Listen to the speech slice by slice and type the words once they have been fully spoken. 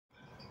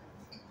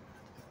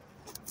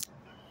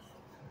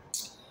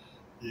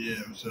Yeah,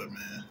 what's up,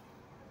 man?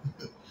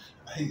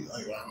 I hate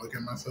like when I look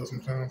at myself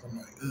sometimes. I'm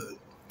like, ugh.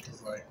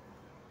 Cause like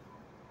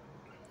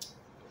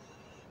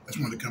I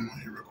just wanted to come on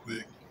here real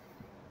quick,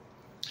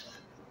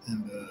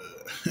 and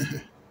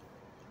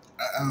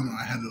I don't know.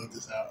 I had to let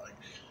this out. Like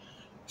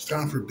it's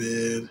time for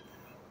bed.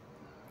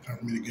 Time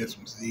for me to get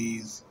some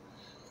Z's.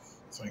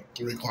 It's like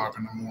 3 o'clock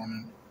in the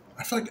morning.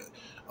 I feel like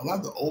a lot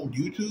of the old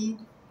YouTube.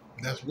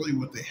 That's really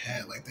what they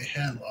had. Like they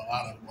had a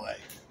lot of like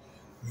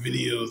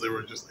videos that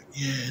were just like,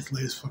 yeah, it's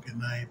late as fucking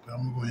night, but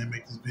I'm gonna go ahead and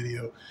make this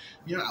video.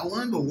 You know, I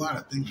learned a lot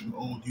of things from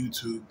old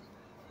YouTube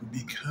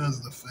because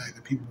of the fact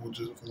that people would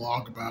just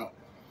vlog about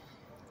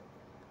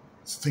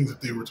things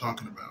that they were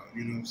talking about.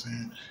 You know what I'm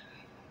saying?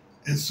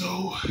 And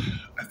so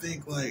I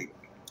think like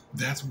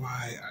that's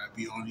why I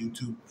be on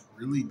YouTube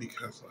really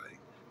because like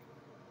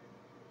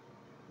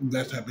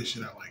that type of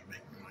shit I like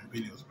making my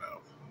videos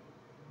about.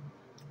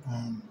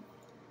 Um,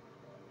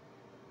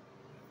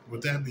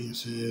 with that being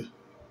said,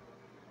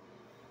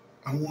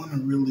 I want to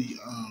really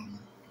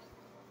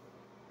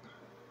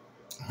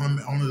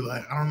only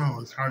like I don't know.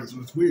 It's hard.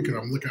 It's weird because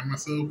I'm looking at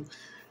myself in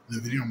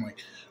the video. I'm like,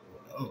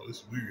 oh,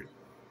 it's weird.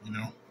 You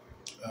know.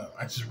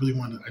 I just really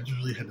wanted. I just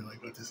really had to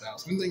like let this out.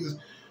 Some things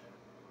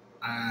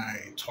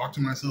I talk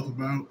to myself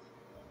about.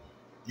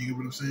 You get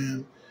what I'm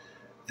saying?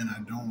 And I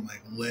don't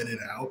like let it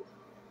out.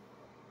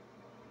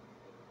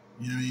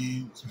 You know what I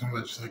mean? Sometimes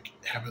I just like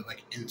have it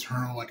like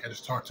internal, like I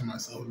just talk to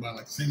myself about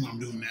like the same what I'm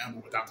doing now,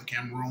 but without the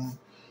camera on,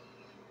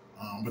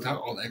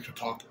 without all the extra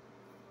talking.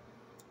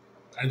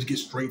 I just get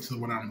straight to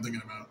what I'm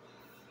thinking about,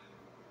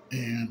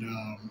 and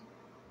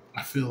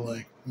I feel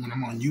like when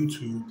I'm on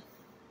YouTube,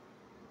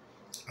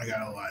 I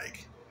gotta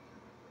like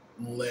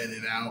let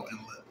it out and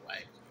let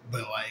like,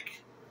 but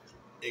like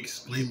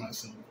explain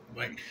myself,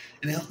 like,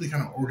 and it helps me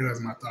kind of organize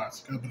my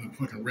thoughts. Got a bit of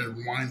fucking red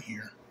wine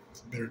here.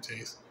 It's a bitter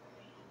taste.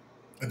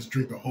 I just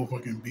drink a whole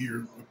fucking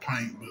beer, a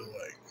pint, but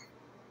like,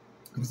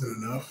 was it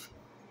enough?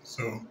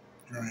 So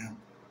here I am.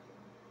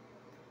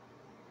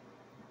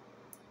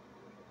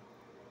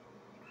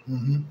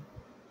 Mm-hmm.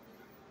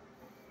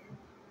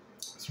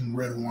 Some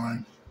red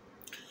wine.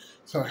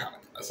 So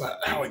that's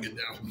how I get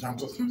down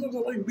sometimes. So sometimes I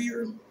like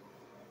beer.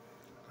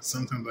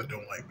 Sometimes I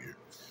don't like beer.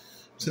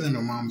 Sitting in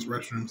my mom's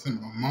restroom. Sitting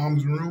in my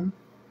mom's room.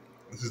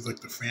 This is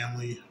like the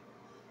family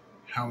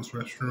house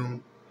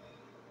restroom.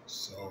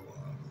 So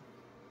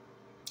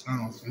I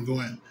don't know. I'm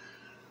going.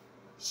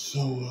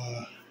 So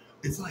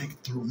it's like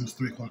almost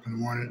 3 o'clock in the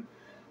morning.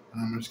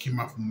 I just came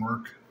out from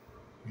work.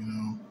 You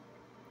know,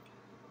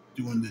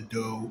 doing the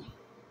dough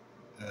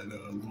at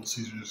Little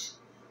Caesars.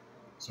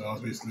 So I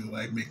was basically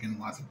like making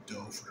lots of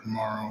dough for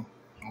tomorrow.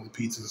 All the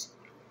pizzas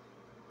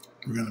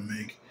we're gonna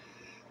make.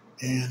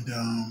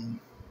 And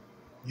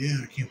yeah,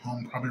 I came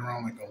home probably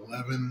around like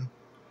 11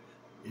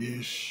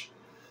 ish.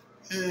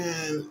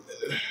 And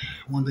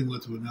one thing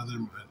led to another.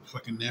 My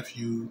fucking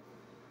nephew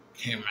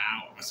came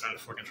out and started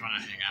fucking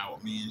trying to hang out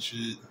with me and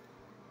shit.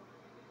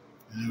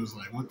 And it was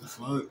like, what the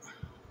fuck?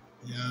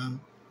 Yeah.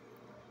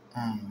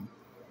 Um,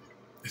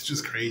 it's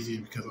just crazy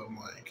because I'm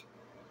like,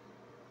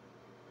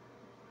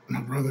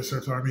 my brother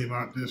started talking to me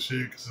about this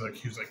shit because like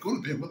he was like, go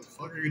to bed. What the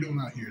fuck are you doing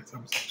out here? It's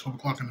like 12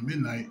 o'clock in the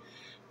midnight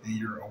and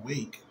you're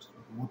awake.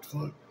 What the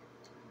fuck?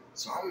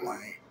 So I'm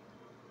like,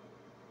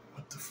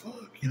 what the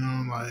fuck? You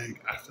know,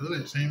 like I feel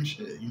that same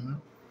shit. You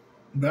know.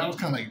 But I was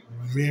kind of like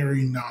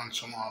very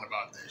nonchalant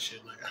about that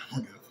shit. Like, I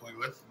don't give a fuck.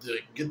 Let's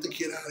like, get the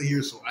kid out of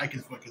here so I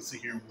can fucking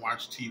sit here and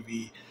watch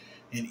TV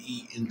and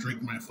eat and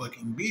drink my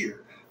fucking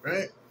beer,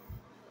 right?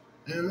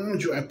 And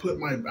mind you, I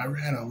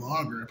had a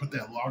lager. I put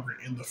that lager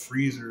in the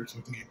freezer so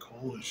it can get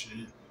cold and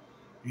shit,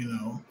 you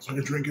know, so I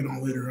can drink it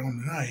on later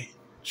on tonight,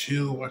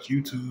 chill, watch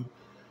YouTube,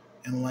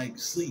 and like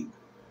sleep,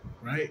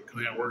 right?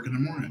 Because I got work in the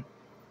morning.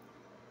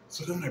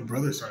 So then my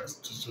brother starts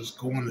to just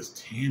go on this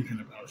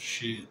tangent about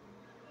shit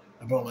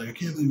about like I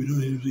can't believe you're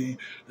doing anything,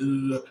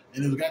 and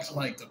it got to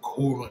like the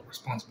core of like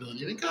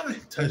responsibility, and it kind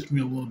of touched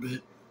me a little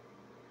bit,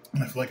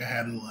 and I feel like I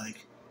had to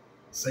like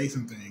say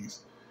some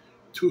things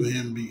to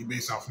him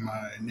based off of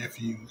my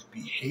nephew's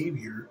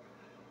behavior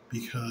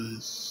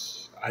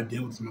because I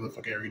deal with this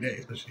motherfucker every day,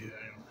 especially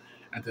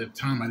at the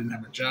time I didn't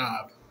have a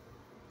job.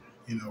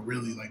 You know,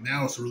 really like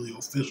now it's really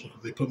official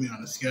because they put me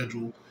on a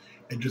schedule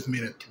and just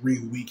made a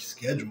 3 week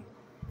schedule.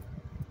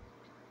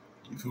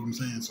 You feel what I'm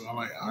saying? So I'm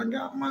like, I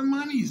got my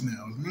monies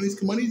now. Money's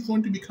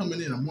going to be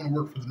coming in. I'm going to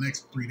work for the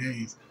next 3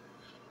 days.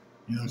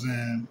 You know what I'm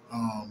saying?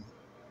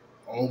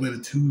 All the way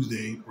to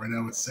Tuesday. Right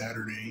now it's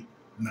Saturday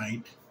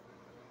night,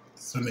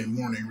 Sunday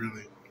morning,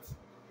 really.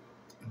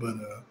 But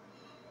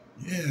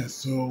yeah.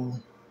 So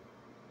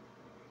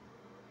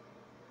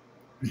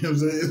you know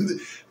what I'm saying?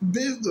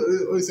 This,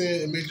 what I'm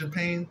saying, Major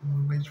Pain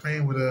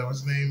with what's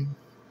his name?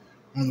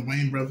 One of the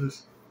Wayne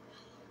brothers.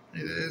 He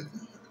said,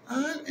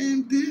 I'm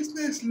in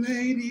business,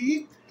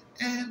 lady,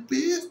 and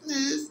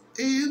business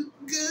is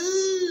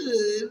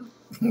good.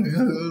 You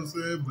know what I'm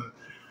saying? But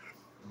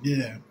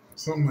yeah,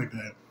 something like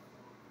that.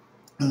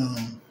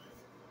 Um,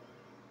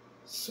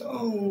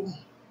 so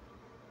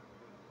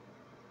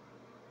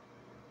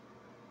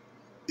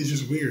it's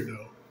just weird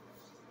though.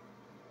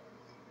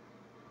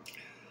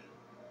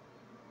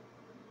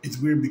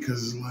 weird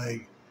because it's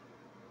like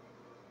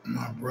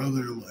my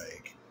brother,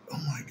 like, oh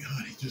my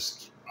god, he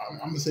just. I'm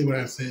gonna say what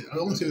I said. I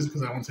only say this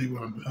because I want to tell you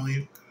what I'm telling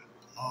you.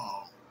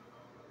 Um,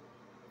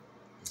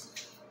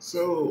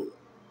 so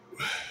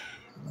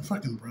my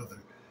fucking brother,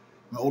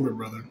 my older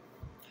brother,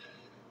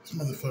 this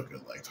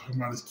motherfucker like talking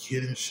about his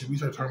kid and shit. We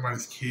started talking about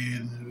his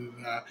kid and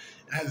I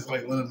just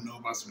like let him know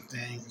about some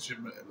things and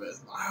shit. But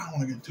I don't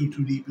want to get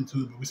too deep into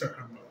it. But we started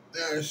talking about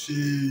that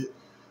shit.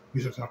 We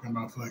started talking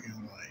about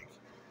fucking like,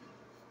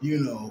 you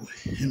know,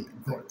 him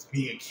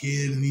being a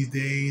kid in these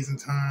days and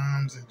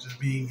times and just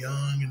being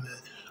young and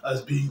us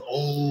being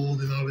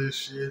old and all this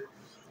shit.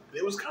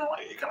 It was kind of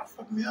like, it kind of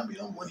fucked me up, you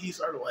know, when he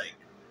started like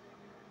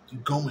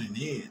going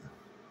in,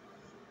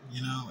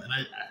 you know, and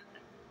I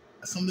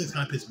something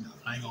kind of pissed me off.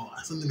 I ain't gonna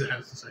lie. Something that I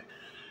have to say.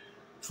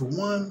 For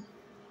one,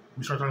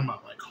 we start talking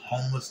about like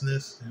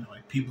homelessness and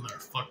like people that are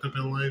fucked up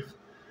in life,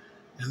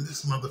 and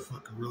this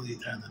motherfucker really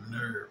had the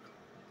nerve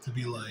to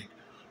be like,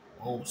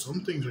 "Oh,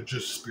 some things are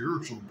just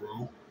spiritual,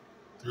 bro.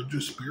 They're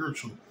just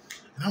spiritual."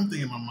 And I'm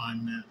thinking in my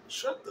mind, man,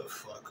 shut the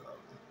fuck up.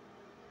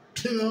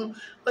 You know,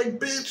 like,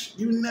 bitch,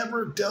 you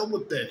never dealt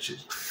with that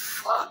shit.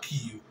 Fuck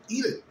you.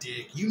 Eat a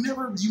dick. You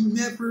never,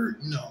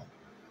 no.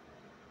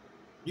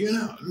 You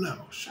know,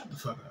 no. Shut the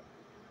fuck up.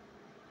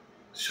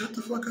 Shut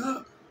the fuck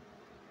up.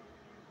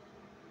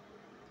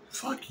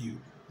 Fuck you.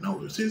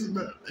 No, seriously,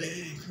 but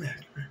hey, come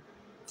here.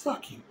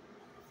 Fuck you.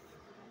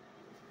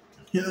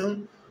 You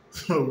know?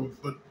 So,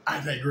 but I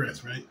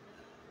digress, right?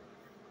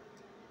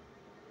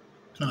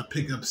 Trying to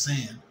pick up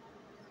sand.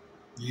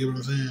 You get what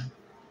I'm saying?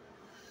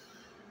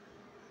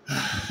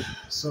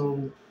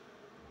 So,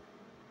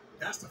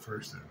 that's the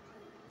first thing.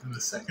 And the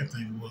second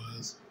thing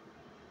was,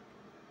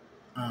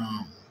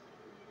 I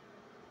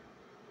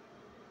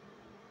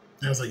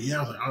was like,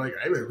 yeah, I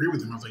agree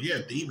with him. I was like, yeah,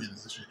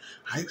 demons and shit.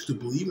 I used to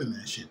believe in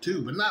that shit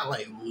too, but not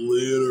like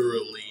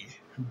literally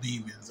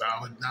demons.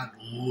 I would not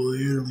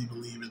literally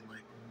believe in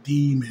like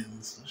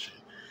demons and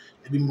shit.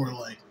 It'd be more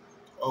like,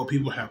 oh,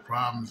 people have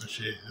problems and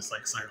shit. It's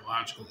like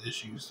psychological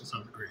issues to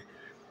some degree.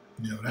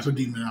 You know, that's what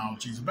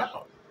demonology is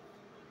about.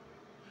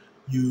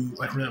 You,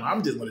 like, for example,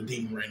 I'm dealing with a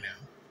demon right now,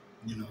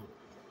 you know,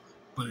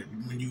 but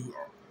when you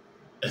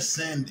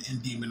ascend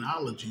in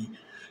demonology,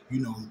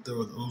 you know,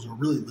 those are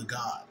really the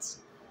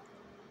gods.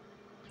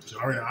 So,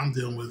 all right, I'm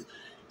dealing with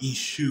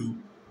Ishu,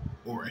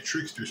 or a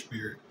trickster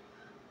spirit.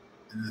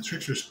 And the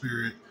trickster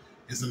spirit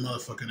is the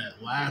motherfucker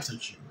that laughs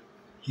at you.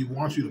 He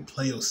wants you to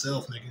play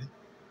yourself, nigga.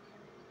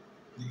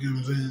 You get what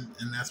I'm saying?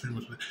 And that's pretty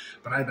much what.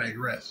 But I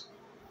digress.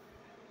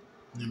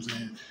 You know what I'm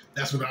saying?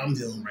 That's what I'm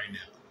dealing right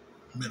now,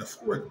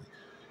 metaphorically.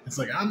 It's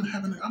like I'm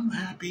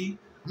happy.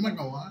 I'm not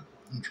gonna lie.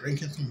 I'm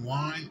drinking some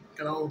wine.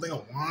 Got a whole thing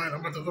of wine. I'm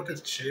about to fucking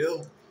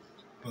chill.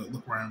 But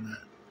look where I'm at.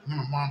 I'm at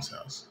my mom's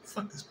house.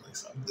 Fuck this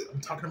place. I'm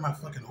talking to my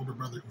fucking older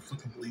brother who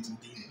fucking believes in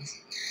demons.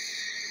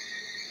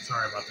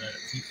 Sorry about that.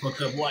 He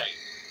fucked up light.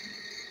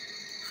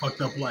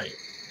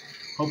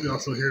 Hope y'all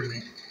still hear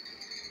me.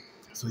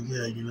 So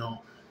yeah, you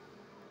know.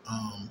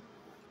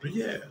 But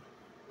yeah,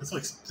 it's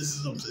like this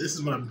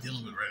is what I'm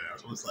dealing with right now.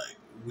 So it's like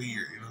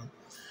weird, you know.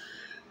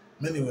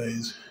 But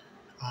anyways,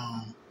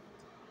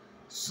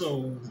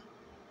 so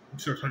we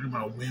start talking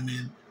about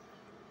women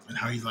and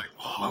how he's like,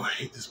 oh, I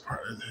hate this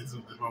part.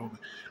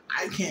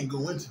 I can't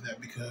go into that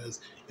because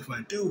if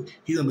I do,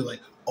 he's gonna be like,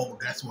 oh,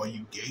 that's why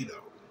you gay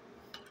though.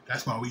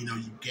 That's why we know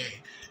you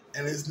gay.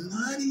 And it's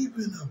not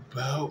even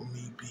about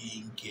me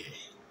being gay.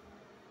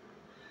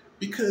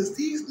 Because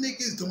these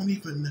niggas don't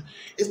even,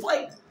 it's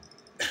like,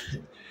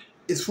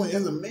 it's funny,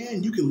 as a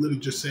man, you can literally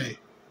just say,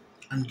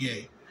 I'm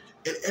gay.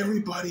 And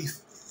everybody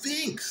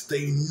thinks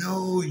they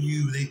know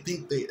you.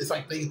 It's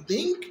like they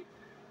think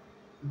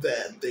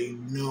that they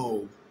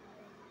know,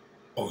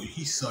 oh,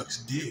 he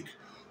sucks dick.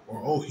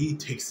 Or, oh, he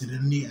takes it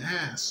in the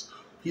ass.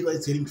 He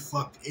likes getting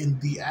fucked in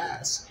the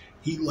ass.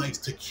 He likes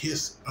to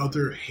kiss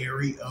other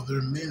hairy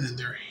other men, and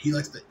he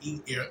likes to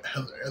eat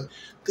other.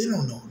 They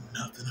don't know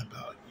nothing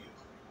about you.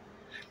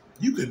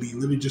 You could be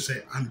literally just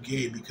say, I'm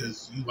gay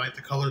because you like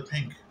the color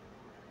pink.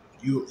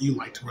 You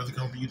like to wear the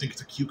color, you think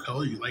it's a cute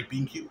color, you like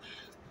being cute.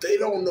 They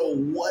don't know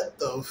what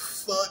the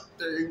fuck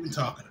they're even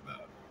talking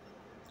about.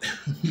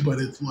 But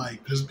it's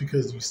like, just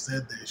because you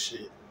said that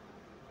shit,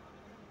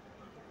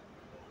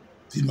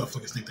 these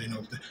motherfuckers think they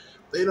know.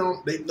 They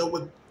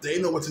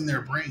know what's in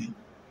their brain.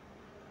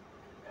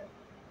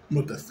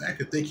 But the fact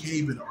that they can't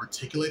even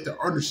articulate that,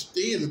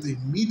 understand that they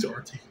need to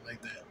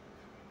articulate that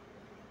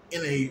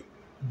in a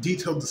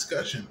detailed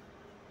discussion,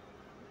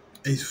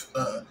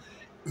 a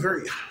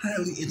very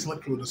highly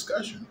intellectual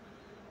discussion,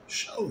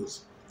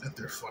 shows that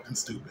they're fucking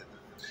stupid.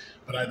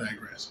 But I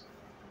digress.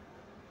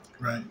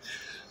 Right?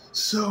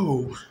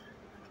 So,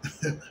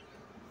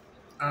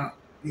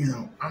 you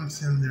know, I'm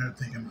sitting there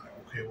thinking, like,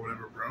 okay,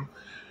 whatever, bro.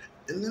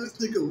 And then this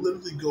nigga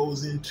literally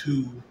goes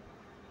into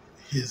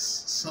his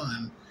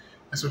son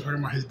and starts talking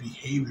about his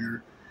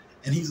behavior.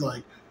 And he's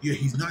like, yeah,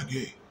 he's not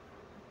gay.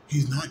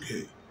 He's not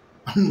gay.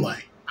 I'm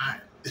like,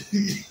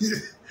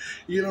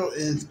 you know,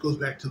 and it goes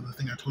back to the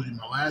thing I told you in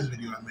my last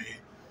video I made,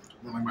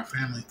 when like my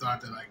family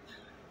thought that, like,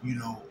 you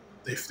know,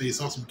 they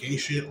saw some gay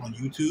shit on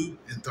YouTube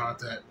and thought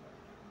that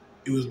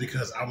it was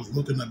because I was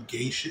looking up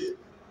gay shit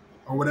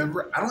or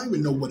whatever. I don't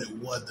even know what it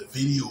was. The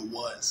video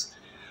was.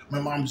 My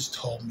mom just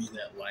told me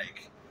that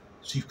like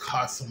she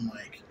caught some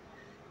like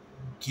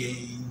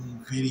gay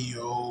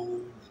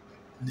video,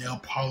 nail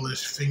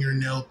polish,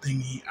 fingernail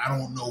thingy. I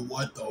don't know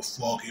what the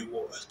fuck it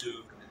was,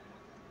 dude.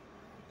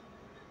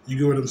 You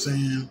get what I'm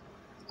saying?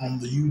 On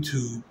the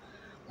YouTube,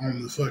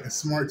 on the fucking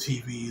smart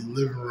TV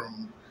living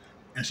room,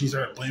 and she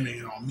started blaming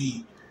it on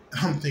me.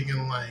 And I'm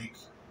thinking like,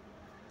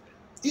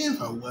 even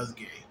if I was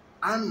gay,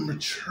 I'm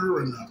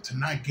mature enough to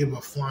not give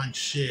a flying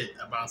shit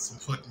about some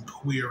fucking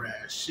queer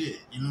ass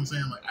shit. You know what I'm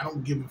saying? Like, I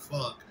don't give a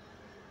fuck.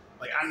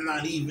 Like, I'm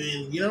not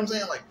even, you know what I'm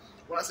saying? Like,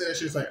 when I say that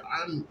shit, it's like,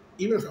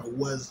 even if I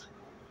was,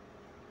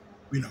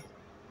 you know,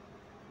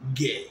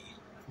 gay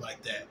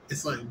like that,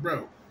 it's like,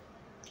 bro,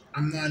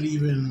 I'm not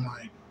even,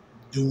 like,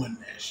 doing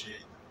that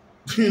shit.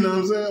 You know what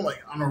I'm saying?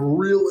 Like, on a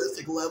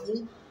realistic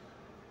level,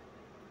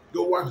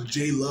 go watch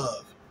J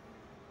Love.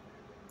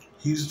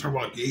 He used to talk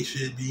about gay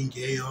shit, being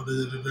gay, all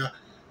da.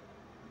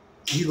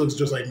 He looks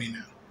just like me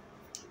now.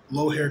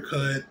 Low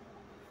haircut,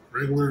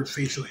 regular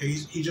facial hair.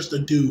 He's just a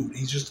dude.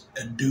 He's just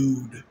a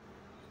dude.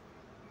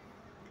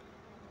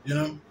 You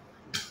know?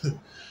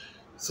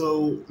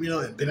 So, you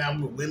know, been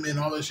out with women,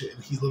 all that shit,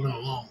 and he's living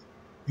alone.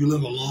 You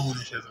live alone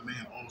and shit as a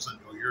man, all of a sudden,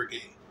 oh, you're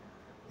gay.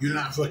 You're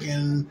not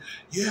fucking,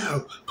 yeah,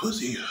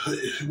 pussy.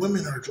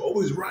 Women are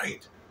always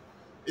right.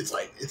 It's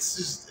like, it's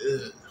just,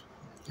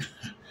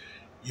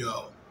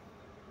 yo.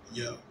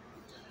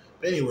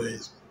 But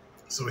anyways,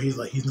 so he's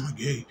like, he's not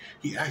gay.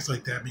 He acts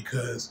like that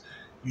because,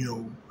 you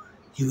know,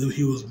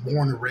 he was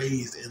born and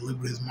raised and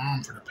lived with his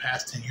mom for the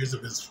past 10 years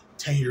of his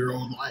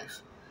 10-year-old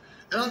life.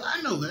 And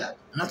I know that.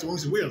 And that's what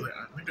makes it weird. Like,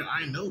 I think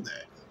I know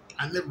that.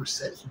 I never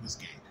said he was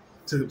gay.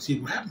 So, see,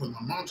 what happened was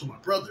my mom told my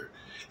brother,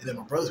 and then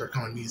my brother started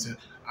coming to me and said,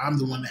 I'm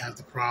the one that has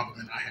the problem,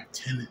 and I have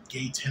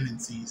gay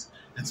tendencies,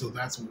 and so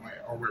that's why,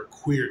 or we're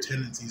queer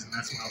tendencies, and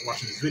that's why I'm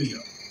watching this video.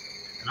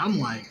 And I'm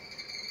like,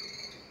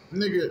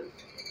 nigga,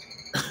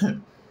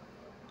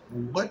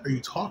 what are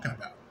you talking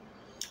about?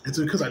 And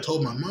so because I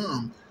told my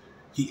mom,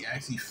 he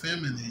acts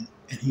effeminate,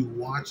 and he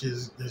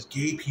watches there's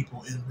gay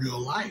people in real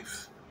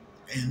life.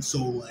 And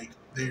so, like,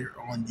 they're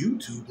on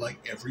YouTube like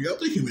every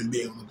other human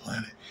being on the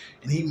planet.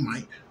 And he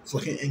might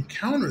fucking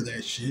encounter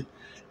that shit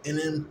and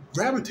then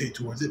gravitate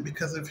towards it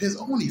because of his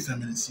own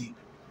effeminacy.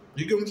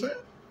 You get what I'm saying?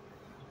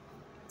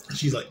 And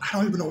she's like, I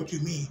don't even know what you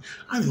mean.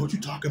 I don't know what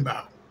you're talking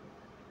about.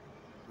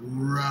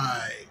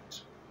 Right.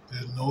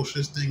 There's no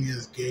such thing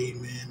as gay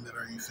men that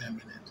are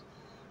effeminate.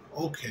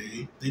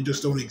 Okay. They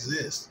just don't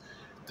exist.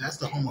 That's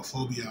the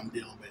homophobia I'm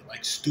dealing with.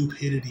 Like,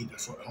 stupidity to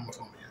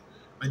homophobia.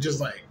 Like, just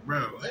like,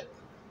 bro, what?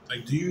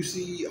 Like, do you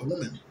see a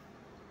woman?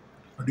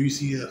 Or do you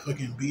see a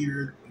fucking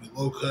beard, with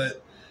low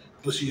cut,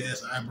 bushy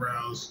ass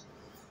eyebrows,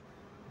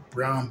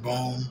 brown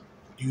bone?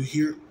 Do you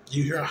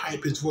hear a high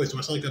pitched voice? So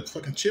it's like a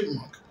fucking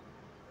chipmunk.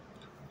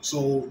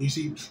 So you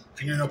see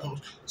fingernail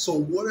polish. So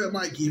what am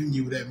I giving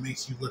you that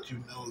makes you let you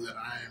know that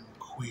I am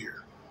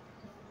queer?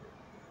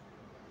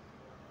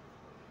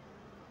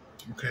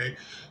 Okay?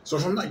 So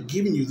if I'm not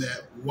giving you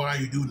that, why are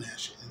you doing that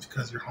shit? It's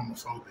because you're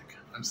homophobic.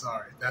 I'm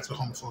sorry. That's what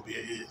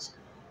homophobia is.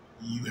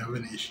 You have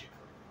an issue.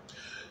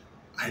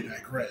 I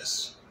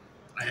digress.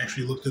 I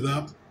actually looked it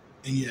up,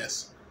 and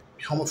yes,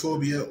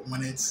 homophobia,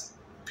 when it's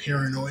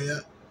paranoia,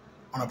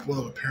 on a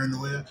level of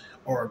paranoia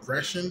or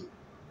aggression,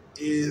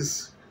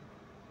 is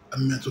a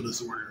mental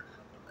disorder.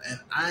 And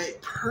I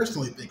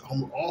personally think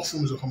all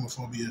forms of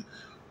homophobia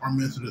are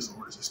mental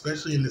disorders,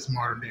 especially in this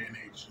modern day and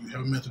age. You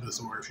have a mental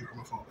disorder if you're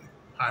homophobic.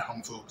 Hi,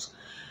 homophobes.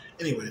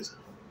 Anyways,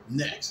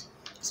 next.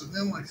 So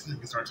then, like,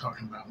 niggas start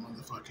talking about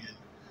motherfucking,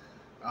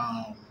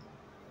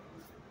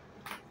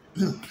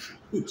 ooh,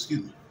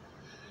 excuse me.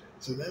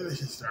 So then they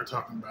just start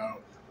talking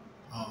about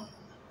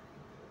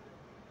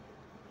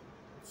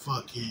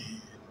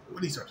fucking,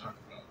 what did he start talking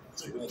about?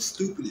 It's like, well,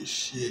 stupid as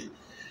shit.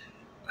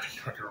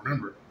 I can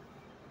remember.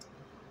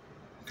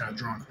 I'm kind of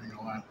drunk, I ain't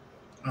gonna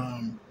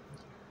lie.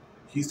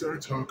 He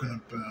started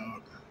talking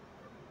about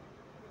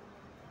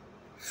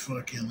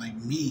fucking like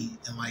me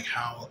and like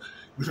how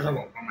we started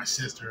talking about my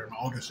sister, my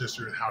older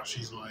sister, and how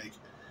she's like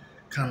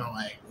kind of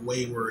like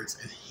wayward,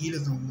 and he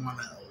doesn't want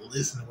to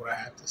listen to what I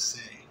have to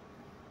say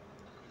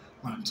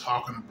when I'm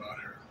talking about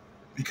her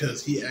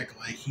because he act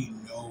like he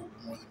know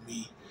more than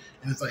me.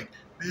 And it's like,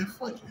 man,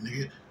 fuck you,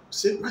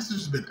 nigga. My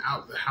sister's been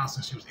out of the house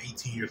since she was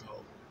 18 years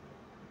old.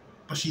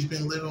 But she's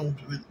been living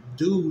with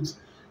dudes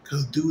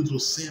because dudes will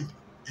simp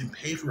and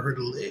pay for her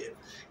to live.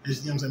 And,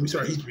 you know what I'm saying? We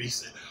started, he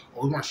said,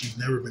 oh, she's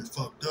never been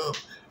fucked up.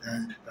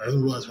 And I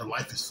didn't realize her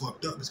life is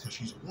fucked up. It's because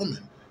she's a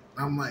woman.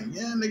 And I'm like,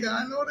 yeah, nigga,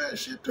 I know that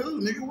shit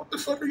too. Nigga, what the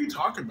fuck are you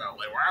talking about?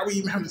 Like, why are we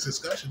even having this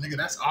discussion? Nigga,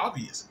 that's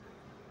obvious.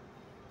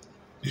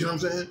 You know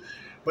what I'm saying?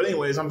 But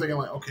anyways, I'm thinking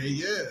like, okay,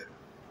 yeah.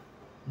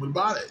 What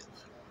about it?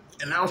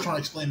 And I was trying to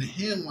explain to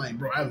him, like,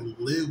 bro, I've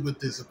lived with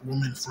this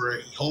woman for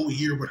a whole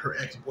year with her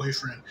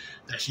ex-boyfriend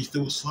that she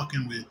still was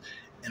fucking with,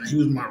 and he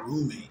was my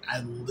roommate. I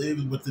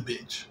lived with the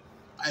bitch.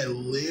 I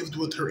lived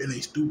with her in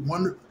a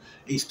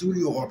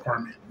studio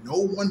apartment, no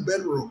one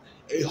bedroom,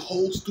 a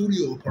whole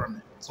studio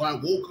apartment. So I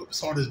woke up,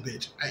 saw this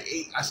bitch. I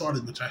ate, I saw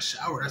this bitch. I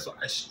showered.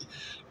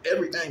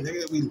 Everything,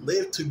 nigga. We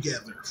lived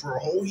together for a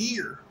whole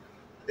year.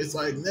 It's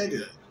like,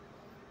 nigga,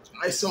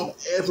 I saw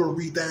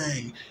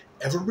everything,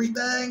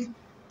 everything,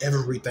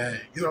 everything.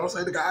 You know what I'm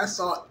saying? The guy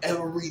saw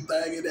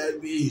everything in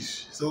that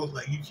bitch. So it's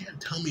like, you can't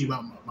tell me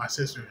about my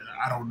sister and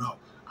I don't know.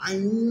 I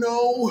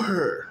know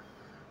her.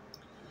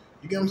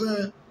 You get what I'm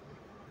saying?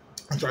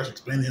 I try to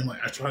explain to him, like,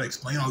 I try to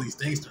explain all these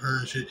things to her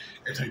and shit.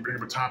 Every time you bring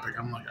up a topic,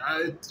 I'm like,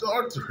 I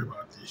talked to her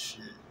about this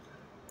shit.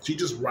 She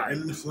just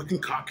riding the fucking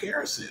cock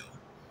carousel.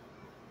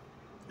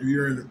 If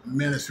you're in the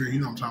manosphere, you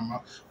know what I'm talking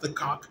about. The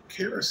cock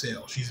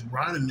carousel. She's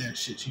riding that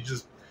shit. She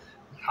just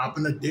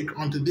hopping the dick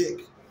onto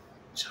dick.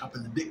 She's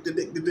hopping the dick to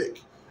dick to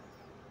dick.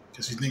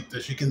 Because she thinks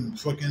that she can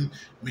fucking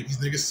make these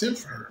niggas simp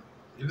for her.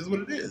 It is what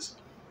it is.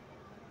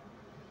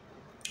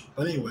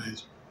 But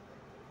anyways,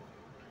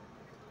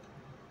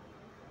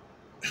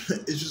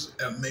 it just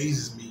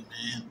amazes me,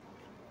 man.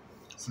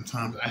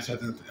 Sometimes I have to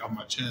think on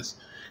my chest.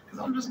 Because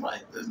I'm just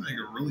like, this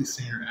nigga really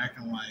sitting here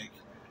acting like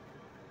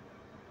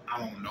I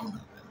don't know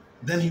nothing.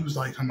 Then he was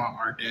like talking about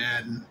our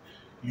dad and,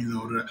 you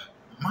know,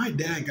 my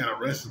dad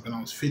got arrested when I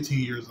was 15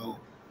 years old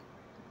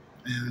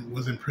and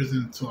was in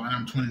prison until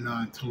I'm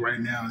 29, until right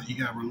now, and he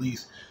got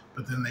released.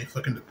 But then they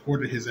fucking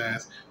deported his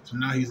ass. So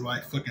now he's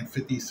like fucking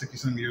 50, 60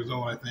 some years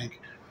old, I think,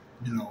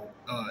 you know,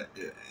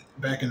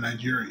 back in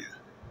Nigeria.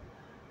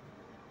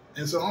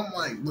 And so I'm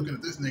like looking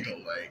at this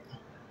nigga like,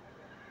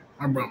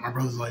 my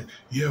brother's like,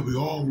 yeah, we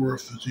all were,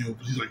 you know.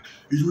 He's like,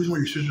 the reason why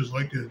your sister's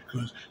like that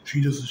because she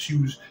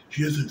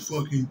doesn't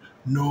fucking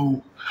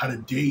know how to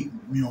date,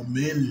 you know,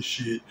 men and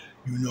shit,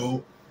 you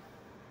know.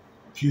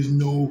 She's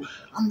no.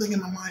 I'm thinking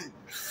in my mind,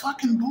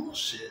 fucking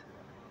bullshit.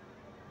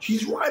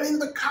 She's riding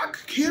the cock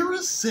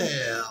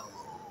carousel.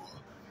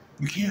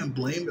 You can't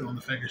blame it on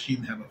the fact that she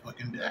didn't have a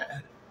fucking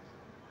dad.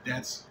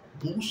 That's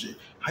bullshit.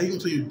 How you gonna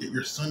tell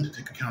your son to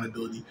take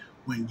accountability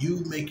when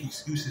you make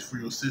excuses for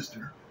your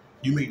sister?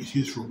 You make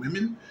excuses for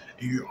women,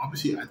 and you're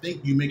obviously, I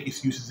think you make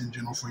excuses in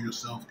general for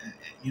yourself, and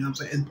you know what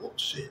I'm saying? And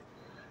bullshit.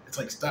 It's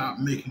like, stop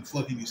making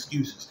fucking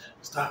excuses.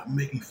 Stop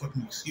making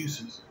fucking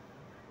excuses.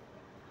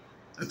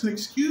 That's an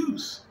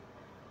excuse.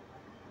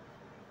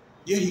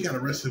 Yeah, he got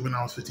arrested when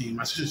I was 15.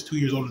 My sister's 2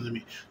 years older than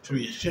me. So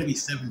she should be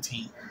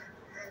 17.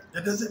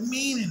 That doesn't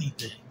mean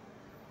anything.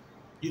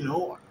 You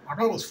know, I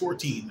probably was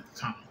 14 at the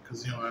time,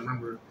 because, you know, I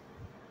remember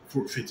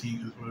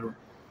 15, whatever.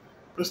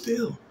 But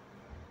still,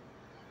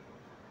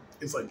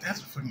 it's like, that's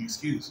a fucking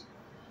excuse.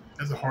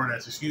 That's a hard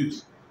ass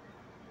excuse.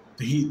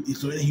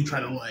 So then he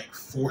tried to like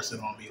force it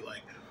on me,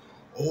 like,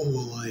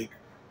 oh, like,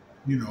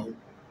 you know,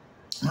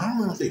 I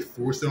don't know if they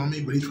forced it on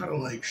me, but he tried to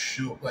like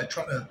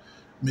try to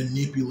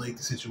manipulate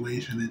the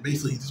situation. And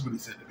basically, this is what he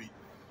said to me.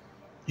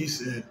 He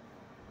said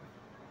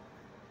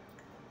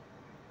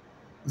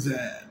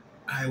that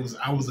I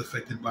was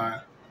affected by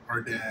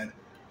our dad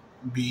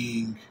not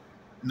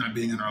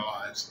being in our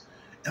lives,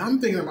 and I'm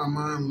thinking in my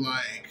mind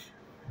like,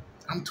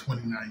 I'm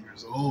 29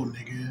 years old,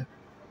 nigga.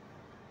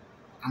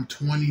 I'm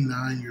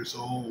 29 years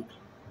old.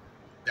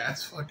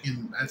 That's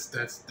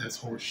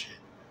horse shit.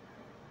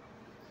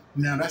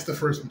 Now that's the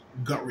first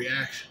gut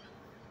reaction.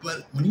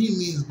 But when he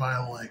means by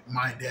like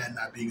my dad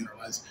not being in our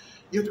lives,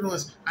 you have to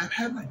realize I've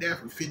had my dad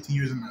for 15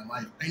 years in my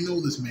life. I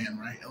know this man,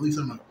 right? At least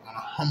on a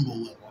humble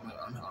level,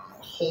 on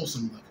a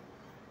wholesome level.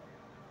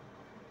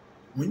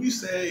 When you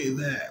say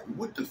that,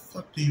 what the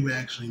fuck do you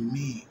actually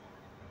mean?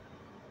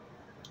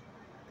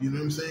 You know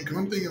what I'm saying? Because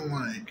I'm thinking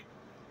like,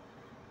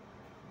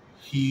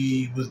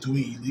 he was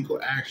doing illegal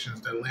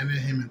actions that landed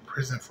him in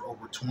prison for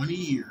over 20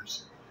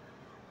 years.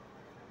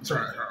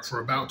 Sorry, for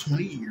about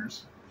 20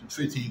 years,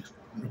 15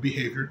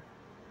 behavior.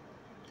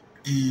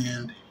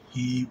 And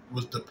he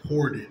was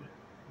deported.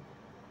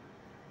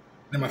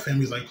 Then my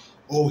family's like,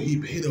 oh, he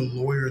paid a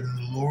lawyer, then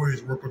the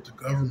lawyers work with the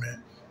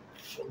government,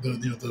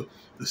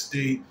 the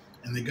state,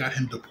 and they got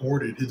him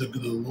deported. The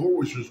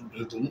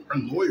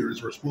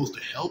lawyers were supposed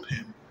to help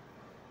him.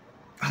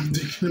 I'm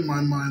thinking in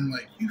my mind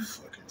like, you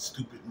fucking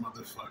stupid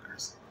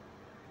motherfuckers.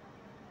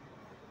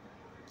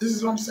 This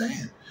is what I'm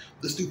saying.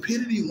 The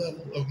stupidity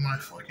level of my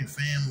fucking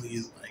family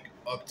is like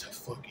up to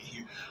fucking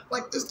here.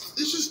 Like, this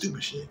is just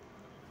stupid shit.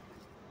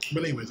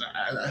 But anyways,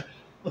 I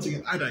once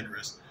again, I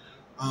digress.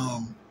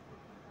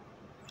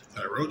 Is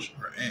that a roach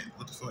or an ant?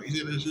 What the fuck? You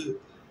see that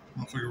shit?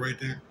 Motherfucker right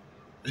there?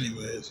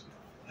 Anyways.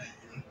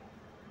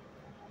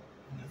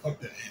 Fuck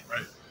that ant,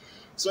 right?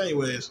 So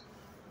anyways,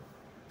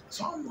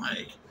 so I'm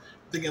like,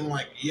 thinking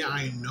like, yeah,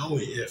 I know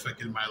it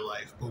affected my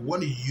life, but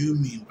what do you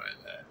mean by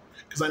that?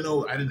 Because I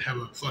know I didn't have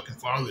a fucking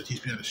father to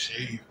teach me how to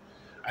shave.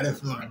 I didn't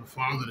feel like I have a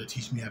father to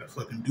teach me how to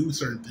fucking do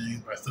certain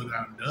things, but I still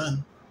got them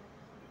done.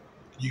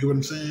 You get what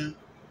I'm saying?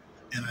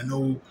 And I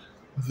know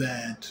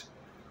that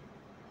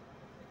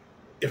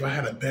if I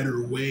had a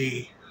better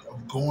way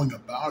of going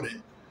about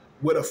it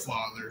with a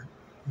father,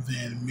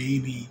 then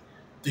maybe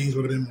things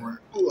would have been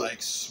more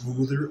like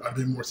smoother. I'd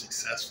been more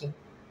successful.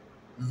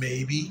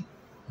 Maybe.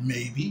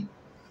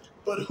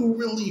 But who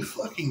really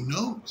fucking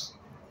knows?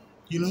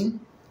 You know?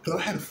 Because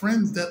I had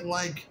friends that,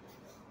 like,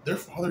 their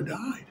father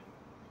died.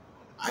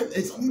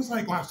 It's almost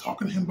like when I was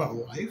talking to him about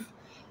life,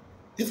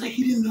 it's like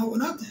he didn't know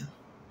nothing.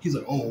 He's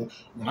like, oh,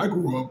 when I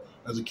grew up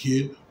as a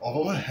kid,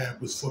 all I had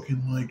was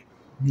fucking, like,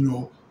 you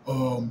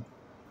know,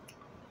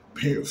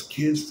 parents,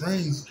 kids,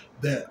 friends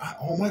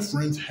all my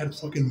friends had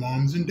fucking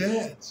moms and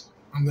dads.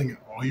 I'm thinking,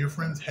 all your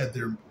friends had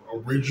their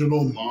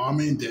original mom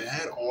and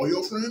dad? All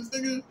your friends,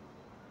 nigga?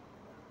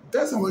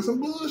 That sounds like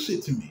some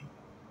bullshit to me.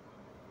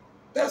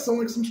 That sounds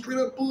like some straight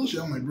up bullshit.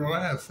 I'm like, bro,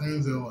 I have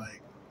friends that are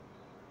like,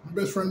 my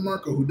best friend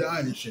Marco, who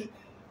died and shit,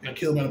 got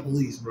killed by the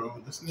police,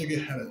 bro. This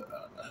nigga had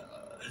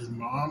his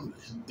mom,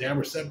 his dad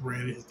were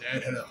separated. His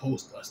dad had a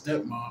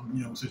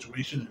stepmom,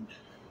 situation. And,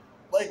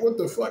 like, what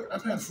the fuck?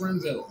 I've had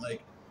friends that,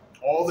 like,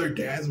 all their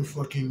dads were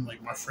fucking,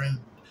 like, my friend,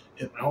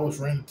 all the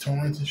friend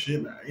Torrance and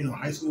shit,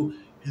 high school.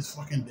 His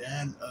fucking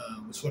dad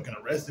was fucking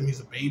arrested. He's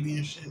a baby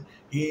and shit.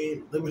 He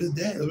ain't lived with his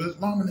dad. He lived with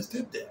his mom and his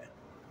stepdad.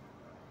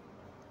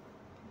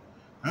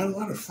 I had a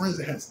lot of friends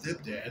that had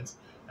stepdads.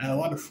 I had a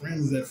lot of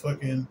friends that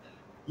fucking,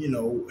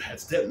 had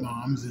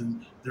stepmoms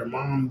and their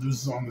mom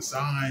was on the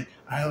side.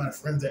 I had a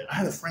friend that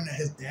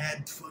his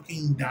dad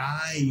fucking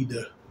died.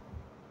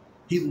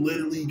 He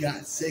literally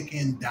got sick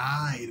and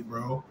died,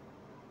 bro.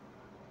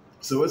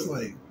 So it's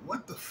like,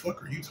 what the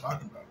fuck are you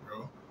talking about,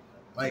 bro?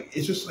 Like,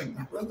 it's just like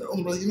my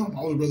older brother, my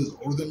older brother's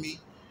older than me.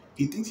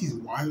 He thinks he's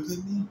wiser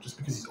than me just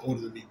because he's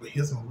older than me, but he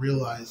doesn't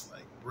realize,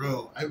 like,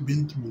 bro, I've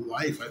been through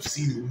life. I've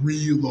seen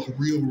real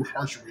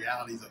harsh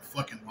realities of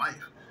fucking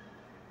life.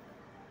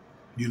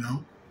 You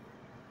know?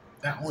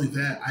 Not only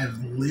that, I've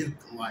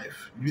lived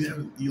life.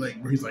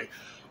 Where he's like,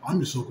 I'm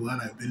just so glad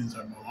I've been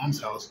inside my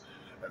mom's house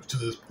to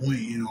this point.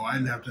 I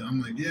didn't have to.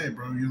 I'm like, yeah,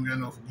 bro, you don't got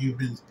no. You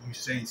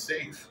stayed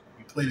safe.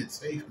 You played it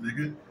safe,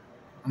 nigga.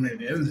 I mean, at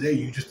the end of the day,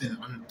 you just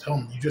didn't. I'm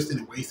telling you, just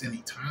didn't waste any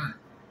time.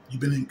 You've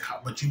been in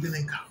college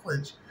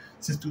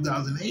since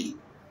 2008.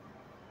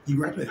 You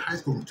graduated high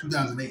school from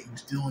 2008. You're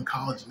still in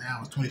college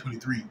now. It's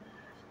 2023.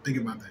 Think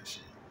about that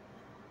shit.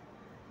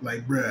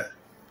 Like, bruh.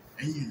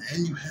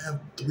 And you have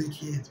 3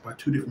 kids by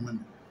 2 different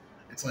women.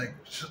 It's like,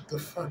 shut the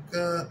fuck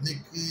up,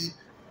 nigga.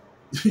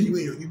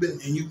 you been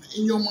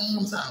in your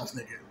mom's house,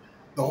 nigga.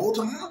 The whole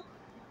time?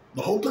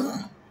 The whole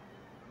time.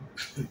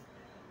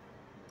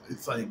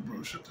 It's like,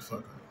 bro, shut the fuck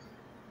up.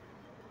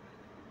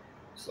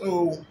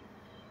 So,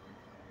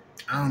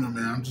 I don't know,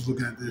 man. I'm just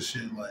looking at this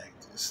shit like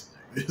this.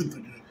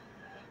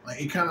 Like,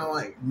 it kind of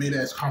like made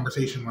that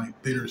conversation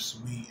like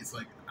bittersweet. It's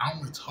like, I don't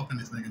want to talk to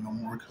this nigga no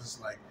more because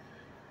it's like,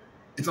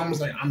 it's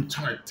almost like I be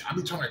trying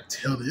to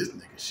tell this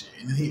nigga shit,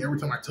 and then every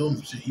time I tell him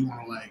some shit, he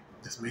want to like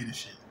dismay the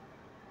shit.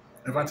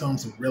 If I tell him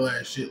some real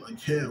ass shit,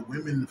 like, yeah,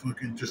 women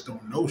fucking just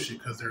don't know shit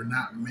because they're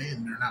not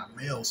men, they're not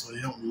male, so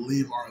they don't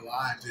live our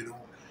lives.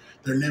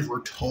 They're never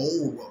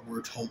told what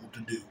we're told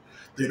to do.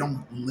 They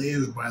don't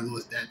live by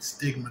that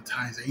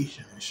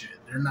stigmatization and shit.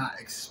 They're not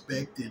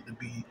expected to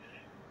be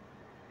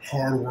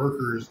hard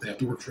workers that have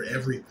to work for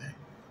everything.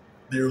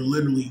 They're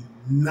literally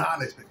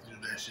not expected to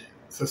do that shit.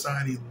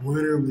 Society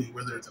literally,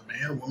 whether it's a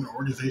man, woman,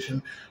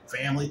 organization,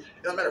 family,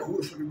 it doesn't matter who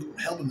the fuck is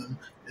helping them,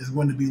 is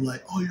going to be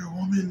like, oh, you're a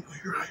woman, oh,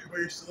 you're out here by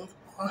yourself,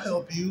 I'll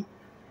help you.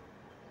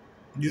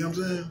 You know what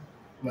I'm saying?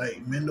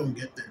 Like, men don't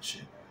get that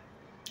shit.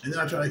 And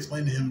then I try to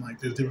explain to him, like,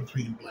 there's a difference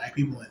between black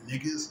people and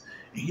niggas,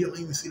 and he don't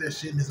even see that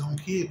shit in his own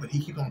kid, but he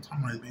keeps on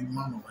talking about his baby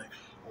mama, like,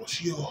 oh,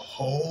 she a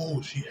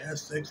hoe, she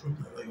has sex with,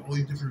 like, all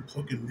these different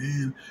fucking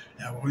men,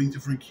 and have all these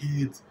different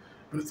kids.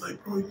 But it's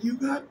like, bro, you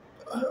got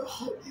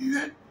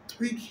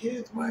 3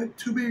 kids by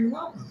 2 baby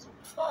mamas.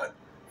 Fuck.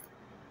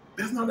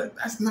 That's not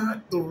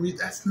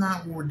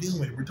what we're dealing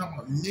with. We're talking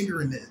about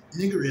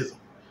niggerism.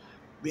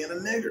 Being a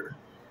nigger.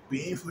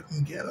 Being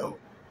fucking ghetto.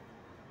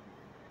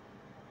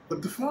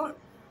 What the fuck?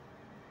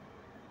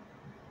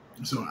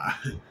 So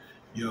I'm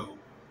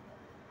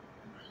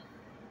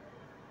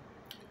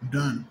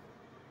done.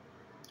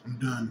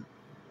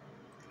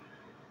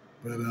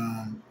 But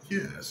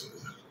yeah, so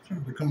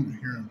I'm to come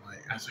here and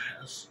like I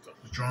was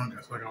drunk, I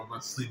was like I was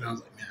about to sleep, and I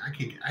was like, man,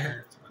 I had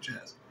it to my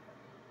chest.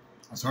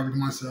 I was talking to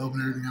myself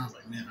and everything. I was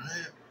like, man,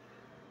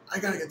 I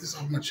gotta get this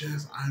off my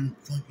chest. I'm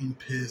fucking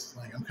pissed.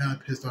 Like, I'm kind of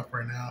pissed off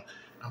right now.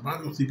 I'm about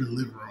to go sleep in the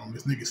living room.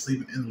 This nigga's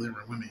sleeping in the living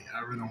room with me. I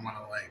really don't want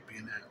to like be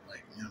in that,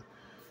 like,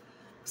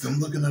 because I'm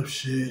looking up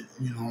shit,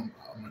 on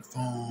my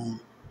phone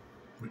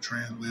with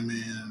trans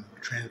women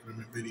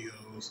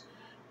videos,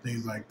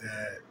 things like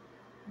that.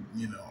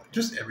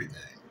 Just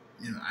everything.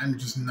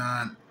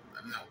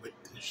 I'm not with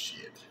this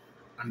shit.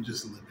 I'm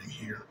just living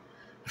here.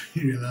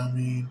 You know what I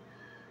mean?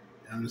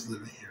 I'm just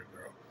living here,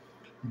 bro.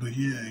 But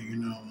yeah,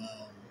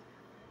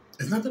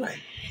 it's not that I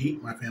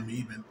hate my family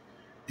even.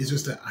 It's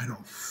just that I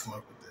don't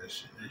fuck with that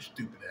shit. That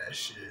stupid ass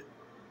shit.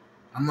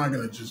 I'm not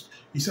gonna just.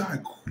 You see how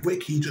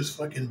quick he just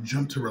fucking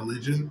jumped to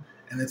religion?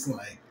 And it's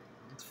like,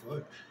 what the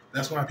fuck?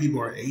 That's why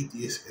people are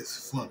atheists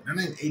as fuck. They're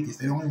not atheists.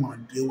 They don't even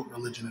want to deal with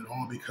religion at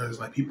all because,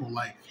 like, people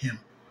like him.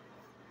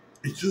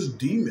 It's just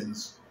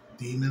demons.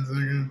 Demons,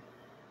 nigga.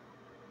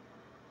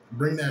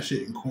 Bring that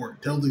shit in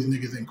court. Tell these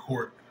niggas in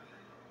court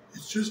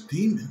It's just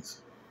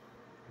demons.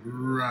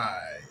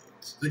 Right.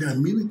 They're gonna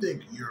immediately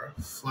think you're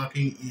a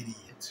fucking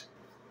idiot.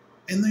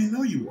 And they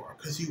know you are,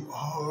 because you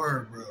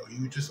are, bro.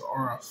 You just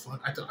are a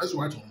fuck. That's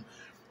what I told them.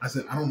 I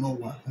said, I don't know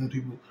what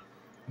people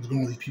what's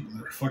going on with these people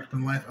that are fucked up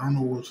in life. I don't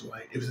know what's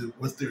like, is it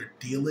what they're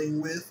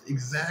dealing with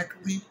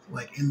exactly,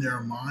 like in their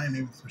mind,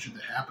 maybe some shit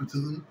that happened to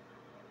them,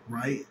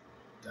 right?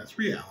 That's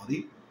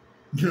reality.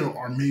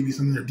 Or maybe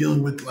something they're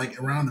dealing with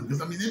like around them.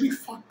 Because I mean, they'd be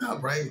fucked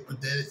up, right?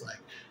 But then it's like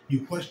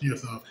you question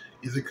yourself: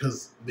 is it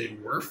because they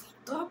were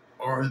fucked up,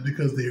 or is it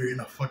because they're in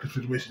a fucking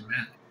situation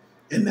now?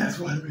 And that's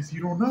why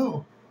you don't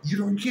know.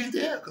 You can't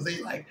tell because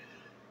they like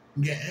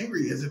get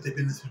angry as if they've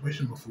been in a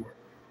situation before.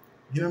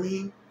 You know what I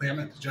mean? Like I'm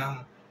at the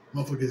job,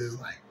 motherfuckers is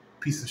like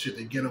piece of shit.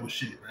 They ghetto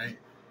shit, right?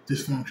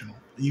 Dysfunctional.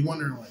 And you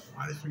wonder like,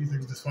 why the fuck you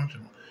think it's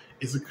dysfunctional?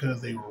 Is it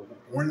because they were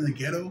born in the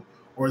ghetto,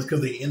 or is it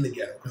because they in the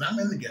ghetto? Because I'm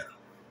in the ghetto.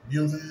 You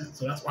know what I'm saying?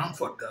 So that's why I'm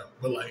fucked up.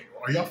 But like,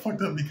 are y'all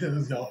fucked up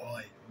because y'all are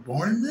like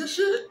born in this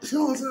shit? You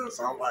know what I'm saying?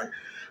 So I'm like,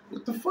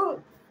 what the fuck?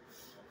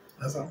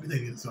 That's how I'm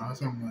thinking. So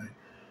I'm like,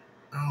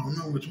 I don't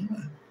know which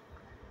one.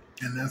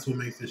 And that's what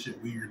makes this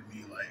shit weird to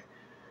me. Like,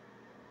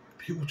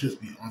 people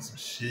just be on some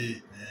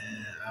shit,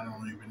 man. I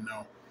don't even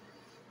know.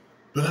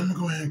 But I'm gonna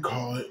go ahead and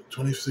call it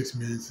 26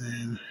 minutes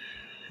in.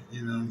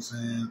 You know what I'm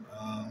saying?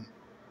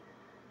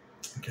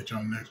 Catch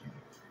y'all next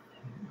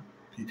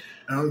one.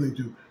 Another thing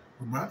too,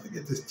 we're about to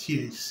get this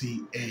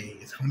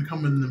THCA. It's gonna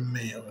come in the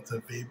mail. It's a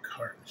vape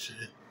cart and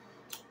shit.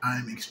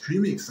 I'm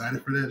extremely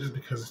excited for that just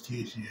because it's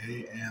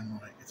THCA and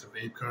like it's a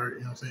vape cart, you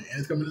know what I'm saying? And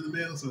it's coming in the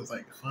mail, so it's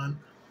like fun.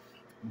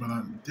 But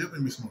I'm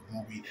definitely be smoking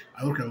more weed.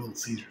 I look at Little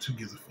Caesars, who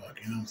gives a fuck,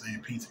 you know what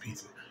I'm saying?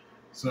 Pizza.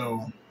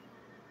 So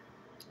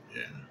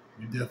yeah,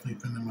 we definitely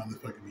finna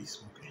motherfucking be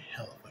smoking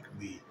hella fucking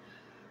weed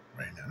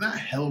right now. Not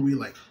hella weed,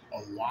 like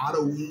a lot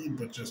of weed,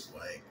 but just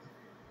like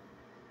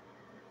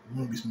we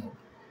won't be smoking.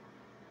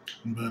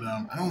 But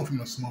I don't know if I'm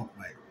gonna smoke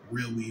like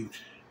real weed,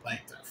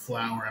 like that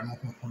flower. I don't know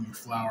if I'm gonna use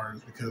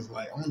flowers because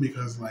only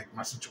because like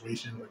my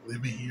situation, like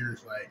living here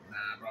is like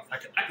nah, bro. I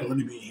could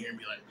literally be in here and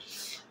be like,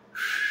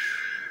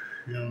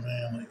 you know what I'm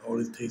saying? Like, oh,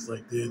 this tastes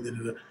like this,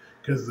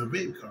 because it's a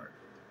vape cart.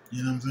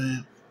 You know what I'm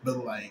saying?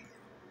 But like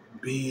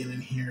being in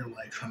here,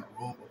 like trying to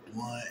roll up a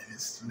blunt and it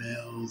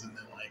smells, and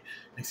then like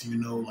next thing you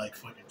know, like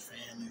fucking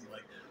families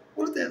like,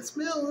 what is that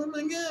smell? Oh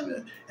my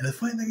god! And the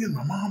funny thing is,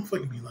 my mom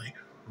fucking be like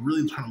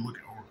really trying to look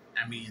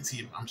at me and see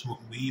if I'm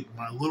smoking weed.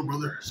 My little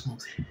brother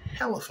smokes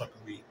hella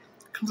fucking weed.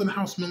 Comes in the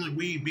house smelling like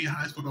weed, being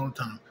high as fuck all the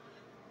time.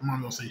 My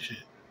mom don't say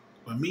shit.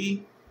 But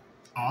me,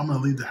 I'm gonna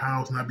leave the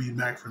house and I'll be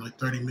back for like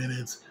 30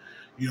 minutes.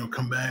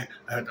 Come back.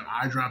 I had the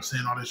eye drops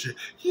in, all this shit.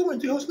 He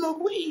went to go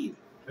smoke weed.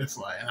 It's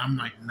like, and I'm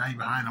like not even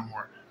behind no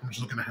more. I'm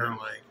just looking at her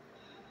like,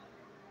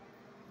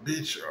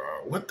 bitch,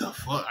 what the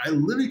fuck? I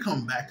literally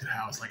come back to the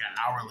house like an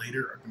hour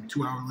later, or maybe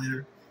 2 hours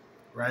later,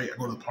 right? I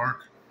go to the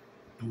park,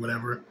 do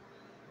whatever,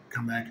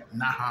 come back,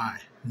 not high,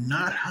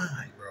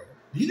 bro.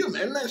 You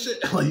imagine that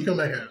shit? Like you come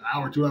back an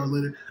hour, 2 hours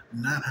later,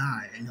 not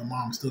high, and your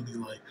mom still be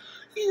like,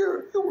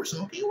 you were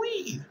smoking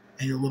weed,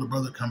 and your little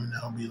brother coming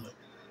out be like,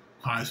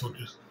 hi, so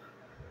just,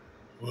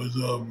 what's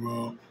up,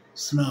 bro?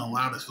 Smelling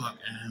loud as fuck,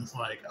 and it's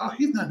like, oh,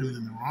 he's not doing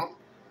anything wrong.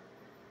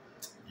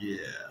 Yeah,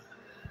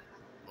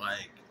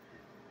 like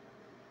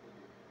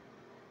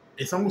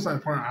it's almost like a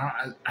point.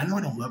 I know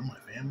I don't love my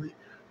family,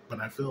 but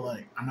I feel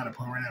like I'm at a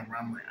point right now where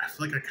I'm like, I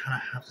feel like I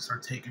kind of have to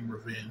start taking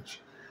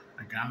revenge.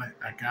 I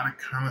gotta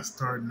kind of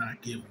start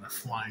not giving a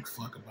flying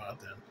fuck about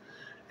them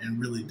and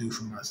really do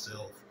for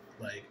myself.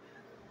 Like,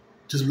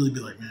 just really be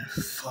like, man,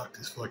 fuck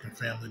this fucking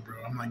family, bro.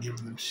 I'm not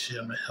giving them shit.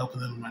 I'm not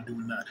helping them. I'm not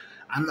doing that.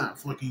 I'm not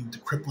fucking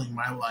crippling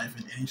my life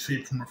in any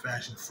shape, form, or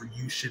fashion for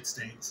you shit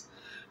stains.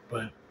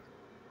 But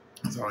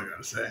that's all I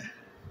gotta say.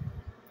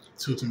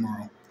 Till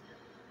tomorrow.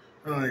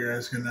 All right,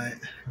 guys. Good night.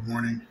 Good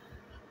morning.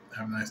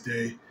 Have a nice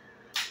day.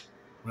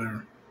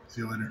 Whatever.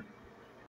 See you later.